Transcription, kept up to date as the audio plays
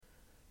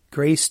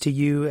Grace to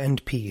you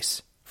and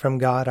peace from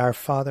God our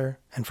Father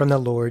and from the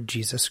Lord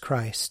Jesus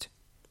Christ.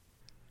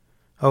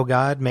 O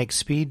God, make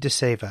speed to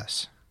save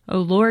us. O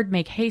Lord,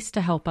 make haste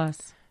to help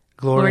us.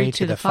 Glory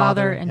to the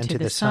Father, and to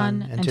the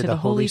Son, and to the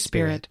Holy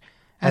Spirit,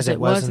 as it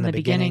was in the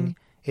beginning,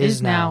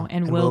 is now,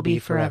 and will be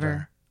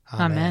forever.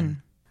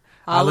 Amen.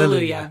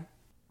 Alleluia.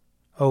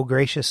 O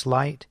gracious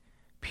light,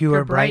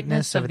 pure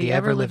brightness of the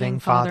ever-living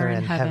Father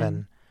in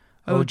heaven,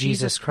 O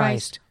Jesus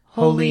Christ,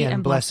 holy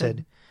and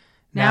blessed,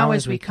 now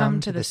as we come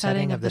to the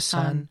setting of the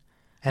sun,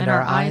 and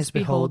our eyes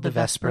behold the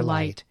vesper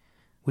light,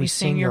 we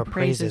sing your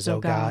praises, O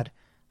God,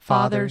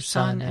 Father,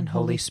 Son, and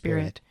Holy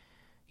Spirit.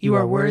 You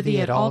are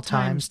worthy at all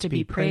times to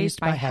be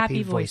praised by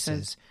happy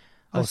voices,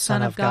 O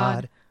Son of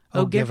God,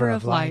 O Giver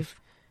of life,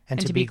 and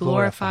to be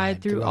glorified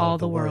through all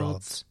the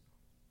worlds.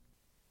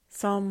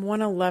 Psalm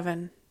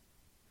 111.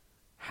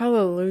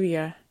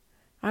 Hallelujah!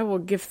 I will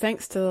give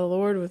thanks to the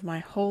Lord with my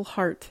whole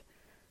heart,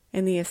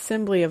 in the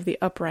assembly of the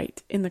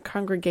upright, in the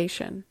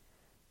congregation.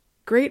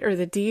 Great are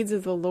the deeds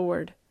of the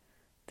Lord.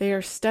 They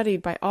are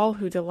studied by all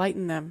who delight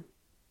in them.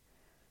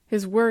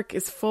 His work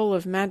is full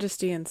of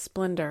majesty and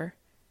splendor,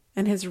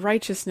 and his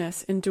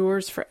righteousness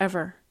endures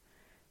forever.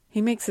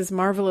 He makes his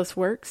marvelous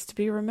works to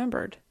be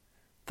remembered.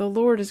 The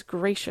Lord is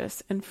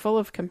gracious and full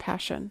of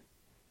compassion.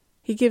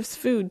 He gives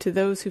food to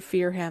those who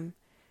fear him.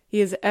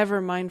 He is ever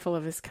mindful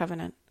of his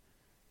covenant.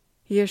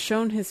 He has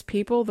shown his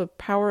people the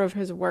power of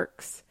his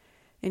works,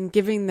 in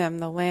giving them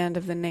the land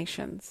of the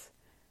nations.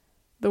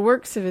 The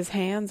works of his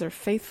hands are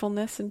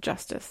faithfulness and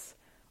justice.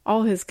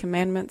 All his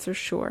commandments are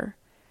sure.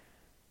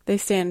 They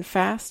stand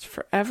fast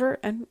forever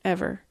and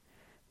ever,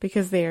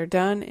 because they are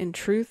done in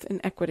truth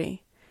and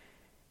equity.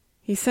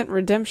 He sent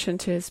redemption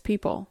to his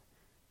people.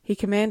 He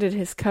commanded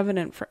his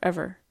covenant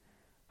forever.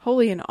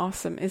 Holy and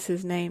awesome is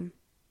his name.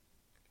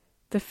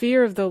 The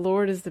fear of the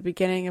Lord is the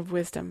beginning of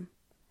wisdom.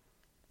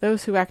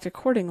 Those who act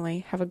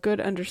accordingly have a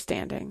good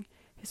understanding.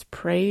 His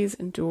praise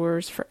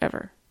endures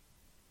forever.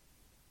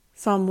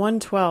 Psalm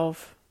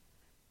 112.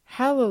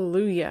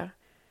 Hallelujah!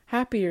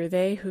 Happy are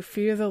they who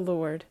fear the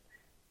Lord,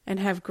 and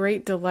have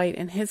great delight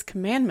in his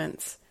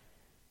commandments.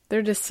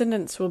 Their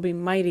descendants will be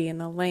mighty in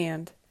the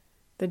land.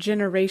 The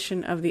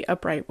generation of the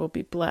upright will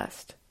be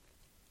blessed.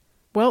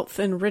 Wealth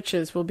and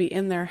riches will be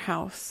in their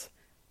house,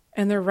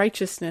 and their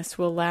righteousness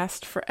will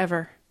last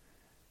forever.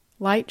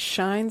 Light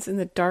shines in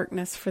the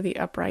darkness for the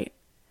upright.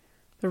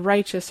 The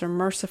righteous are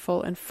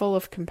merciful and full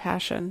of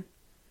compassion.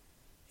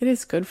 It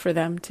is good for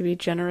them to be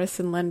generous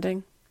in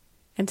lending,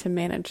 and to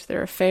manage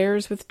their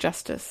affairs with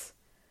justice,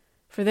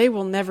 for they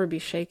will never be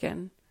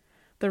shaken.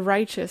 The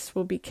righteous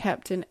will be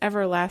kept in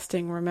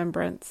everlasting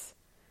remembrance.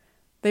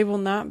 They will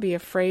not be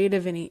afraid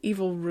of any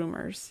evil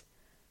rumors.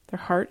 Their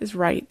heart is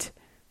right.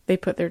 They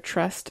put their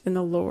trust in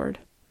the Lord.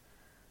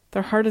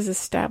 Their heart is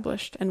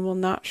established and will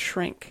not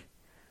shrink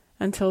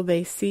until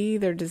they see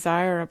their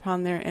desire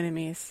upon their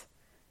enemies.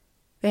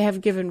 They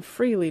have given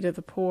freely to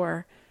the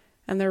poor,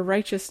 and their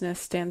righteousness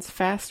stands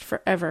fast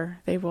forever.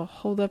 They will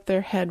hold up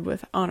their head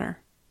with honor.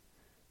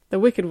 The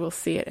wicked will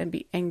see it and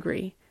be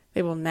angry.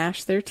 They will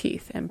gnash their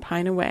teeth and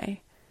pine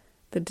away.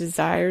 The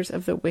desires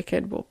of the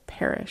wicked will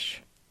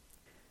perish.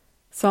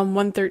 Psalm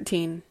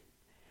 113.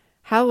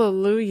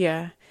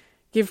 Hallelujah!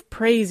 Give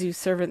praise, you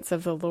servants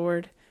of the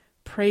Lord.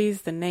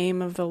 Praise the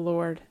name of the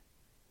Lord.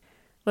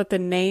 Let the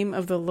name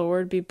of the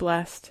Lord be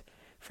blessed,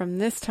 from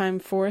this time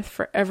forth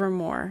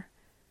forevermore.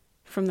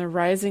 From the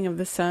rising of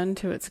the sun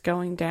to its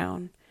going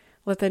down,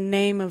 let the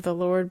name of the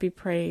Lord be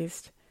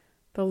praised.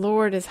 The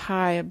Lord is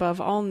high above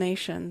all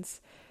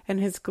nations, and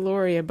his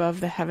glory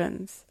above the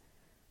heavens.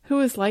 Who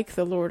is like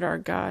the Lord our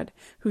God,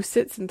 who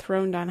sits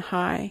enthroned on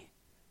high,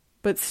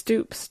 but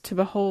stoops to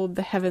behold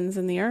the heavens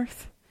and the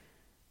earth?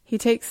 He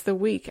takes the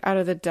weak out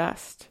of the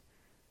dust,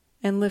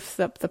 and lifts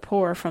up the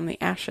poor from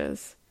the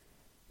ashes.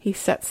 He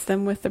sets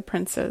them with the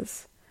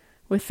princes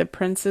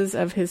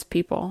of his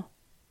people.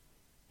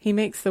 He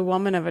makes the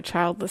woman of a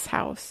childless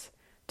house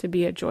to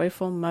be a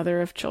joyful mother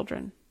of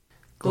children.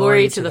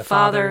 Glory to the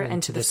Father,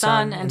 and to the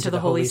Son, and to the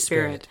Holy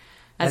Spirit,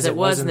 as it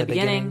was in the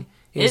beginning,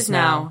 is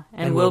now,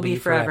 and will be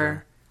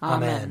forever.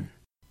 Amen.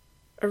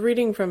 A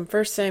reading from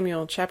 1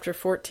 Samuel chapter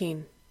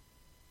 14.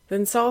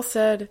 Then Saul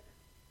said,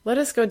 Let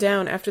us go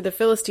down after the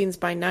Philistines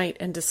by night,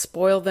 and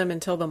despoil them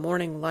until the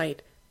morning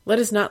light. Let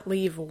us not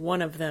leave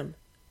one of them.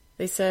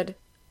 They said,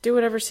 Do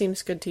whatever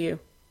seems good to you.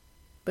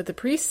 But the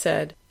priest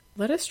said,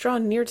 Let us draw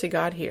near to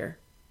God here.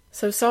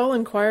 So Saul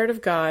inquired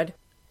of God,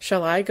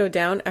 Shall I go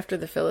down after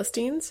the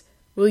Philistines?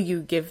 Will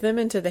you give them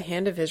into the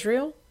hand of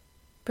Israel?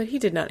 But he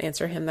did not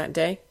answer him that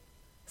day.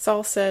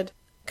 Saul said,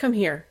 Come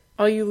here,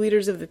 all you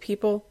leaders of the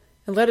people,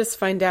 and let us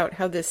find out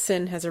how this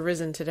sin has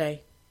arisen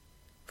today.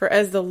 For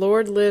as the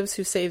Lord lives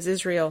who saves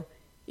Israel,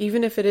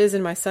 even if it is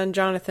in my son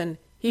Jonathan,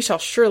 he shall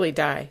surely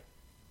die.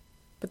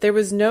 But there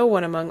was no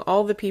one among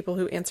all the people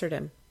who answered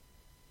him.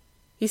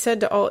 He said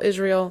to all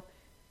Israel,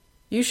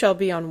 You shall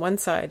be on one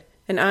side,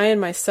 and I and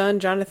my son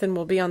Jonathan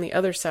will be on the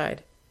other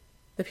side.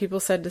 The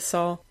people said to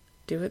Saul,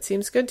 Do what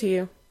seems good to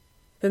you.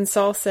 Then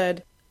Saul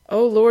said,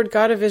 O Lord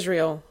God of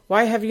Israel,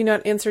 why have you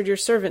not answered your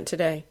servant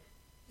today?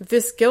 If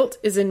this guilt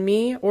is in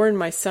me or in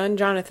my son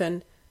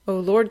Jonathan, O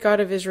Lord God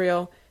of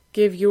Israel,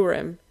 give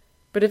Urim.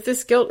 But if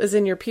this guilt is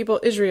in your people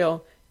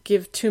Israel,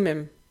 give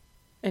Tumim.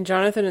 And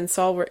Jonathan and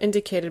Saul were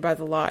indicated by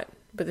the lot,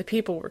 but the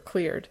people were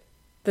cleared.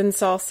 Then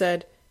Saul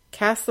said,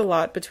 Cast the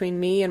lot between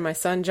me and my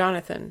son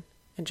Jonathan.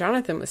 And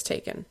Jonathan was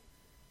taken.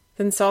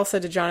 Then Saul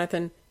said to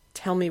Jonathan,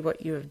 Tell me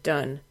what you have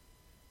done.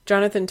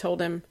 Jonathan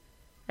told him,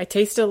 I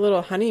tasted a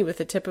little honey with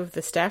the tip of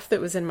the staff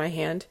that was in my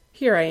hand.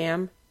 Here I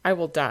am. I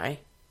will die.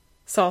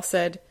 Saul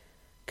said,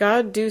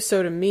 God do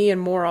so to me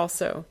and more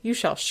also. You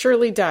shall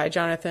surely die,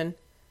 Jonathan.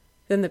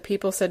 Then the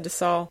people said to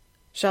Saul,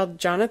 Shall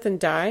Jonathan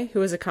die,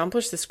 who has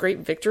accomplished this great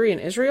victory in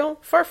Israel?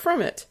 Far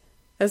from it.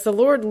 As the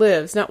Lord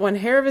lives, not one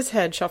hair of his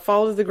head shall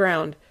fall to the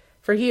ground,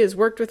 for he has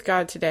worked with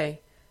God today.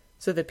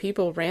 So the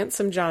people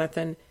ransomed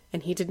Jonathan,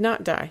 and he did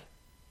not die.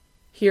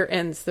 Here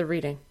ends the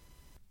reading.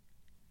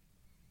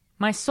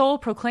 My soul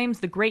proclaims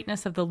the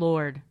greatness of the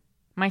Lord.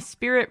 My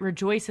spirit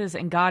rejoices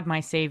in God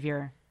my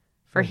Savior.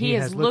 For he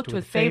has looked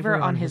with favor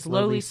on his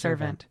lowly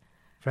servant.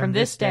 From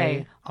this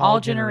day all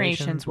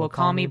generations will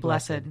call me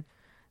blessed.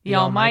 The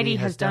Almighty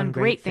has done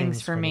great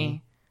things for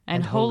me,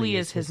 and holy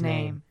is his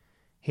name.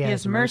 He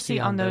has mercy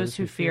on those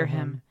who fear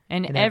him,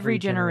 in every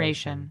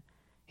generation.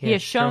 He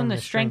has shown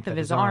the strength of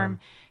his arm.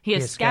 He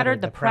has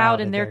scattered the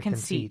proud in their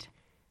conceit.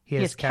 He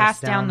has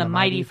cast down the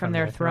mighty from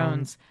their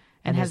thrones,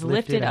 and has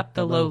lifted up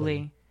the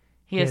lowly.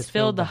 He has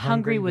filled the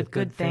hungry with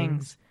good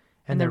things,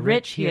 and the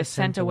rich he has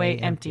sent away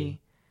empty.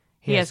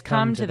 He has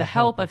come to the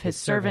help of his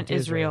servant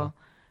Israel,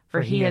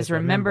 for he has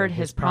remembered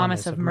his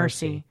promise of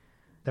mercy,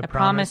 the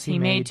promise he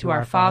made to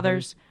our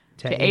fathers,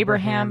 to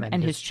Abraham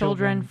and his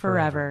children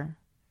forever.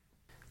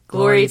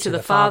 Glory to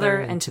the Father,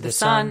 and to the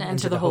Son, and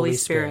to the Holy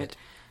Spirit,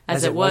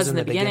 as it was in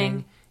the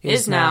beginning,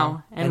 is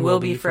now, and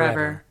will be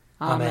forever.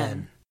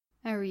 Amen.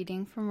 A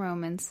reading from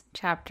Romans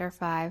chapter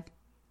 5.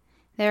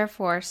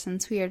 Therefore,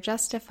 since we are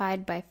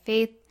justified by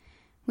faith,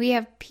 we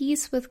have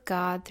peace with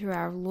God through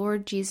our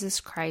Lord Jesus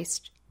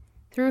Christ,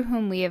 through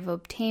whom we have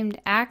obtained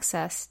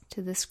access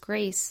to this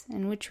grace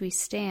in which we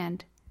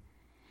stand.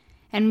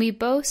 And we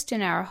boast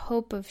in our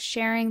hope of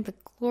sharing the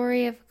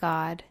glory of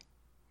God.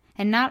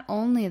 And not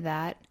only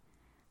that,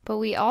 but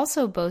we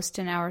also boast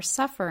in our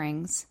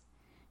sufferings,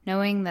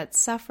 knowing that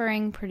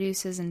suffering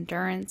produces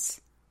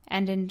endurance,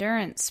 and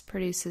endurance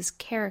produces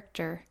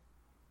character,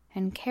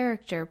 and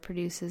character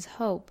produces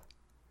hope.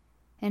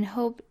 And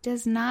hope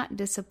does not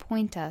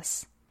disappoint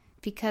us,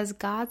 because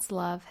God's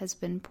love has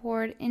been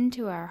poured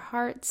into our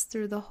hearts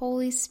through the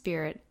Holy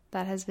Spirit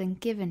that has been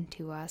given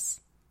to us.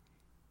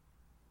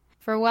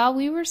 For while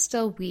we were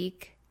still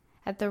weak,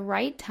 at the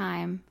right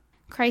time,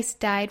 Christ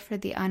died for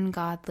the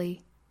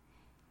ungodly.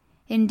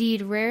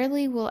 Indeed,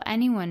 rarely will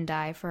anyone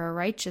die for a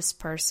righteous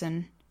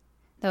person,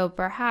 though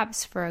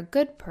perhaps for a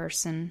good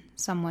person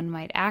someone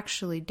might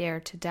actually dare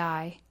to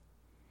die.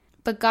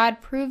 But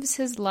God proves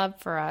his love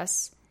for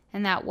us,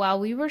 and that while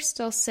we were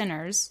still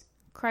sinners,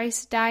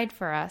 Christ died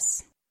for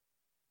us.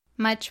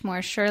 Much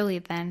more surely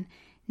then,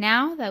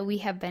 now that we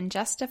have been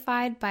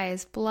justified by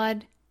his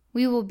blood,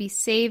 we will be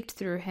saved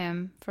through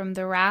him from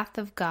the wrath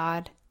of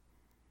God.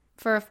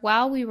 For if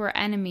while we were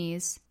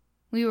enemies,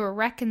 we were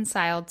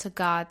reconciled to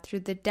God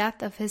through the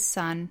death of his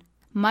Son,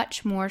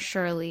 much more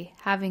surely,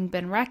 having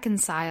been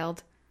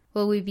reconciled,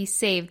 will we be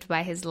saved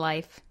by his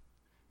life.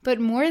 But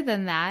more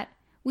than that,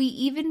 we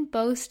even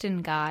boast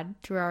in God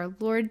through our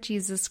Lord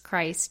Jesus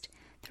Christ,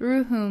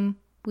 through whom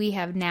we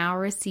have now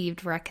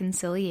received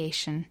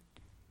reconciliation.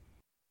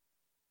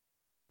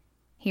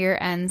 Here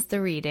ends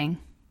the reading.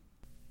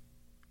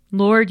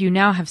 Lord, you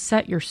now have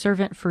set your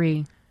servant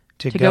free,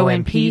 to go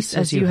in peace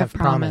as you have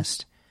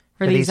promised.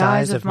 For these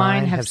eyes of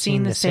mine have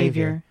seen the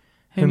Savior,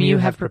 whom you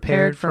have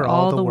prepared for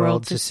all the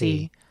world to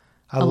see,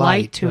 a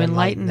light to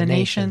enlighten the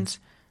nations,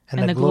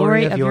 and the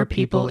glory of your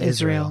people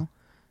Israel.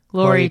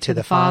 Glory to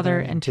the Father,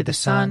 and to the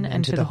Son,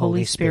 and to the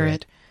Holy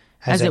Spirit,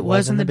 as it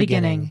was in the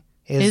beginning,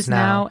 is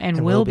now,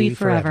 and will be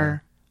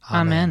forever.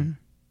 Amen.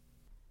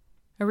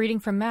 A reading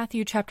from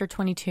Matthew chapter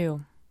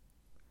 22.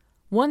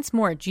 Once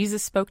more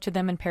Jesus spoke to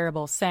them in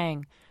parables,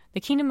 saying, The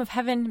kingdom of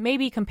heaven may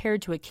be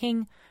compared to a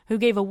king who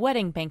gave a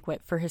wedding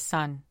banquet for his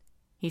son.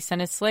 He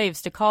sent his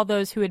slaves to call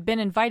those who had been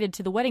invited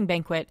to the wedding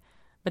banquet,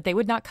 but they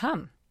would not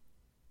come.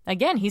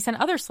 Again, he sent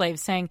other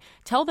slaves, saying,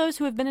 Tell those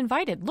who have been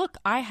invited, Look,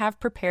 I have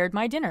prepared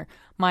my dinner.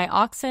 My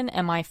oxen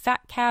and my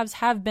fat calves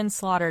have been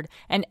slaughtered,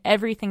 and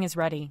everything is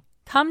ready.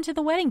 Come to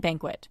the wedding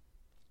banquet.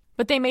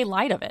 But they made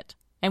light of it,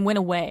 and went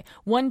away,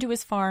 one to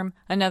his farm,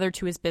 another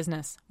to his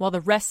business, while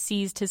the rest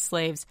seized his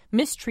slaves,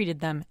 mistreated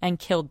them, and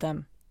killed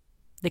them.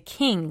 The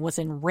king was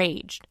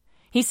enraged.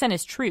 He sent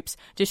his troops,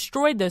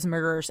 destroyed those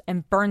murderers,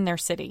 and burned their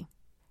city.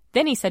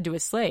 Then he said to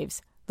his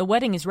slaves, The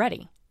wedding is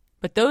ready,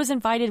 but those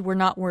invited were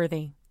not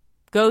worthy.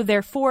 Go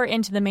therefore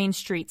into the main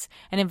streets,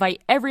 and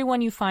invite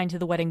everyone you find to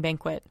the wedding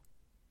banquet.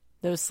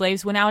 Those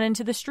slaves went out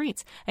into the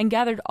streets, and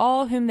gathered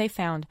all whom they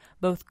found,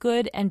 both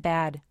good and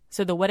bad,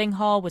 so the wedding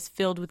hall was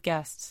filled with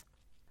guests.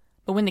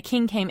 But when the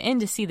king came in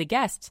to see the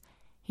guests,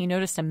 he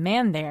noticed a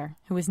man there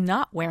who was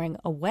not wearing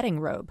a wedding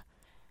robe.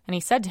 And he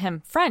said to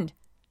him, Friend,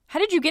 How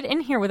did you get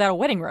in here without a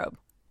wedding robe?"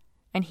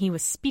 And he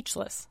was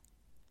speechless.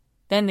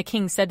 Then the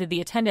king said to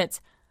the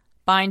attendants,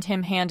 "Bind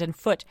him hand and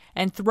foot,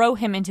 and throw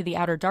him into the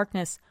outer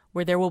darkness,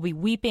 where there will be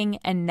weeping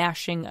and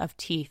gnashing of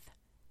teeth.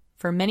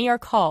 For many are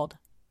called,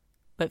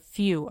 but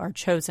few are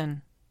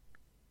chosen."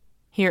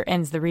 Here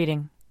ends the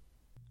reading.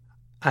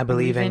 I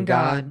believe in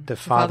God, the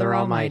Father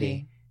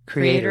Almighty,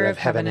 creator of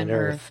heaven and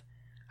earth.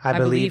 I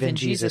believe in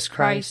Jesus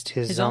Christ,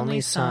 his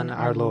only Son,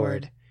 our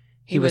Lord.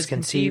 He was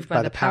conceived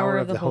by the power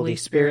of the Holy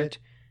Spirit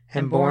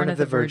and born of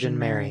the Virgin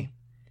Mary.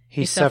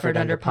 He suffered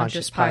under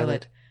Pontius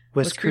Pilate,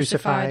 was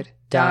crucified,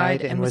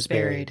 died, and was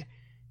buried.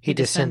 He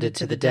descended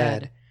to the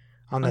dead.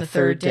 On the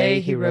third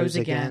day he rose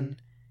again.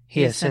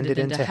 He ascended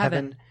into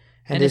heaven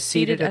and is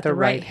seated at the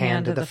right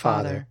hand of the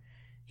Father.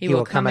 He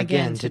will come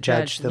again to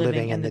judge the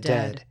living and the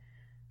dead.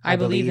 I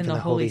believe in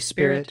the Holy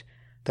Spirit,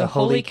 the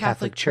Holy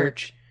Catholic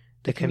Church,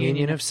 the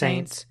communion of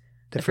saints,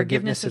 the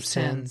forgiveness of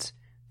sins,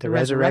 the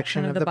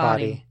resurrection of the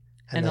body,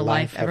 and the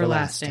life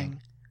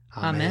everlasting.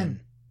 Amen.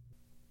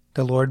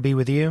 The Lord be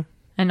with you.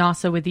 And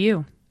also with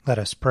you. Let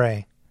us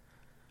pray.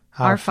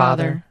 Our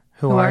Father,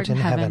 who art in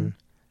heaven,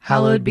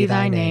 hallowed be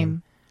thy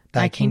name.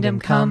 Thy kingdom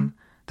come,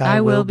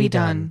 thy will be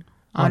done,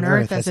 on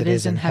earth as it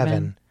is in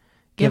heaven.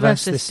 Give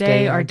us this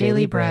day our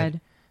daily bread,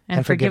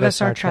 and forgive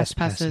us our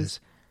trespasses,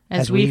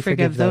 as we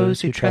forgive those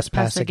who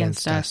trespass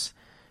against us.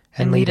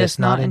 And lead us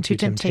not into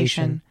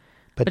temptation,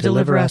 but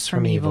deliver us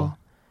from evil.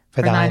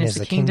 For thine is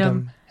the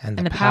kingdom, and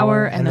the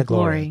power, and the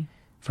glory,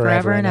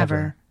 forever and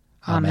ever.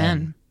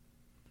 Amen.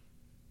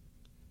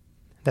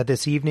 That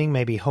this evening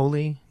may be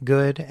holy,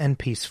 good, and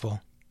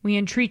peaceful. We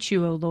entreat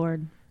you, O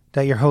Lord.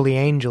 That your holy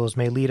angels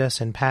may lead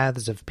us in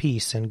paths of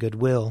peace and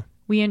goodwill.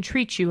 We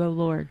entreat you, O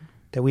Lord.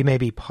 That we may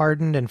be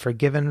pardoned and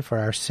forgiven for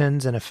our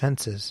sins and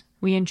offenses.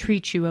 We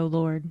entreat you, O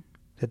Lord.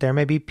 That there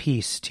may be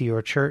peace to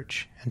your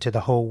church and to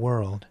the whole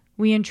world.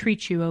 We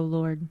entreat you, O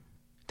Lord.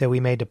 That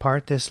we may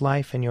depart this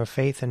life in your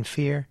faith and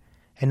fear,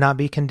 and not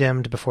be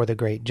condemned before the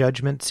great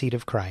judgment seat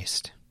of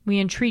Christ. We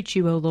entreat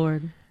you, O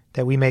Lord.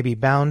 That we may be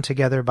bound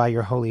together by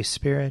your Holy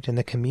Spirit in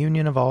the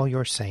communion of all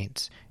your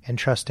saints,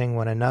 entrusting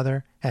one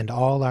another and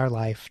all our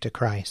life to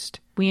Christ.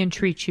 We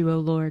entreat you, O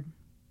Lord.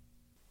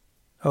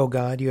 O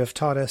God, you have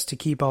taught us to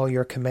keep all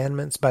your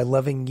commandments by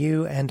loving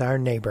you and our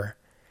neighbor.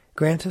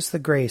 Grant us the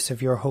grace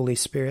of your Holy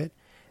Spirit,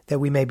 that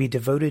we may be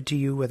devoted to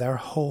you with our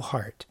whole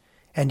heart,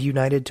 and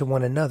united to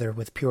one another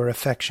with pure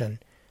affection,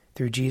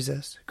 through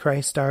Jesus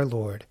Christ our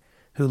Lord,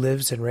 who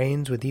lives and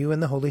reigns with you in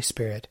the Holy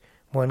Spirit,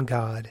 one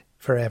God,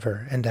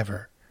 forever and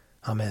ever.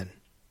 Amen.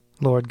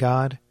 Lord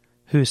God,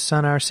 whose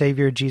Son, our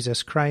Savior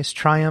Jesus Christ,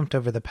 triumphed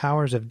over the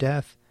powers of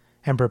death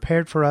and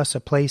prepared for us a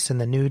place in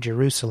the New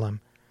Jerusalem,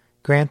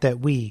 grant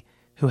that we,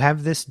 who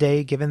have this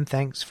day given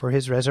thanks for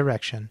his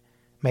resurrection,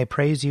 may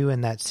praise you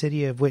in that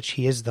city of which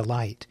he is the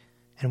light,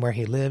 and where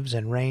he lives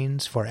and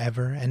reigns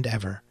forever and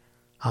ever.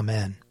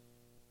 Amen.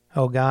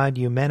 O God,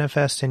 you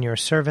manifest in your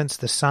servants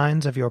the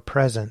signs of your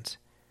presence.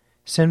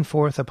 Send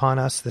forth upon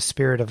us the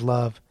Spirit of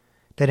love,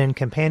 that in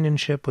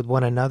companionship with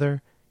one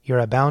another your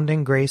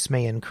abounding grace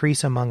may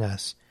increase among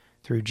us,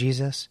 through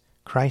Jesus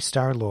Christ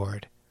our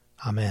Lord.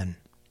 Amen.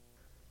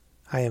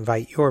 I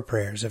invite your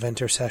prayers of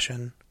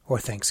intercession or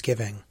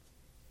thanksgiving.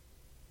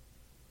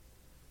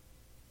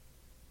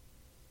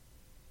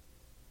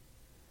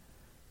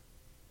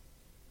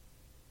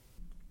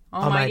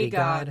 Almighty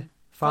God,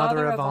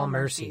 Father of all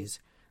mercies,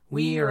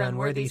 we, your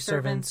unworthy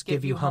servants,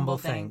 give you humble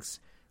thanks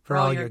for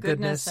all your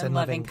goodness and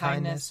loving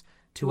kindness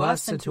to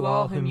us and to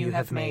all whom you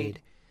have made.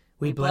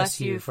 We bless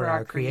you for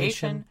our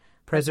creation,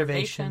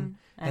 preservation,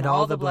 and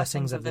all the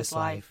blessings of this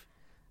life,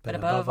 but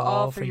above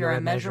all for your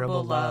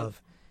immeasurable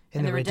love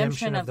in the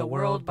redemption of the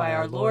world by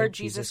our Lord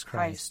Jesus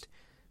Christ,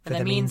 for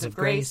the means of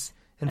grace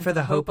and for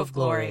the hope of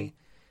glory.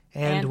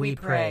 And we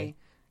pray,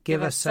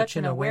 give us such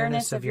an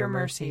awareness of your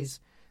mercies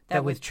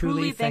that with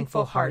truly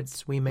thankful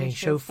hearts we may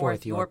show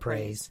forth your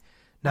praise,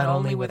 not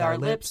only with our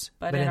lips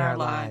but in our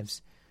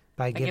lives,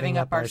 by giving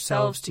up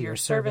ourselves to your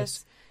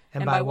service,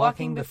 and by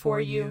walking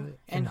before you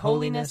in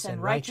holiness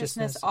and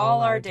righteousness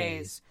all our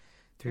days,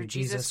 through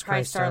Jesus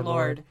Christ our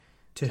Lord,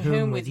 to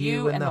whom with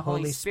you and the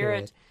Holy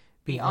Spirit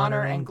be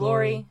honor and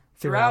glory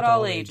throughout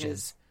all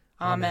ages.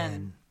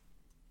 Amen.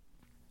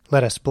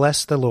 Let us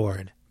bless the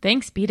Lord.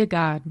 Thanks be to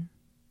God.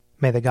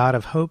 May the God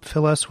of hope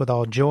fill us with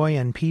all joy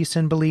and peace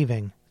in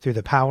believing, through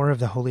the power of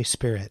the Holy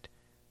Spirit.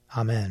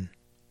 Amen.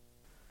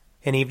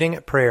 An Evening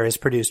at Prayer is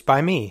produced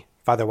by me,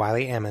 Father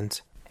Wiley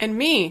Ammons. And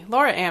me,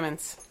 Laura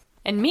Ammons.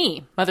 And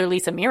me, Mother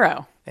Lisa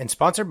Miro. And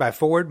sponsored by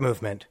Forward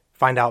Movement.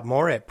 Find out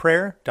more at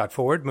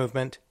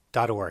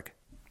prayer.forwardmovement.org.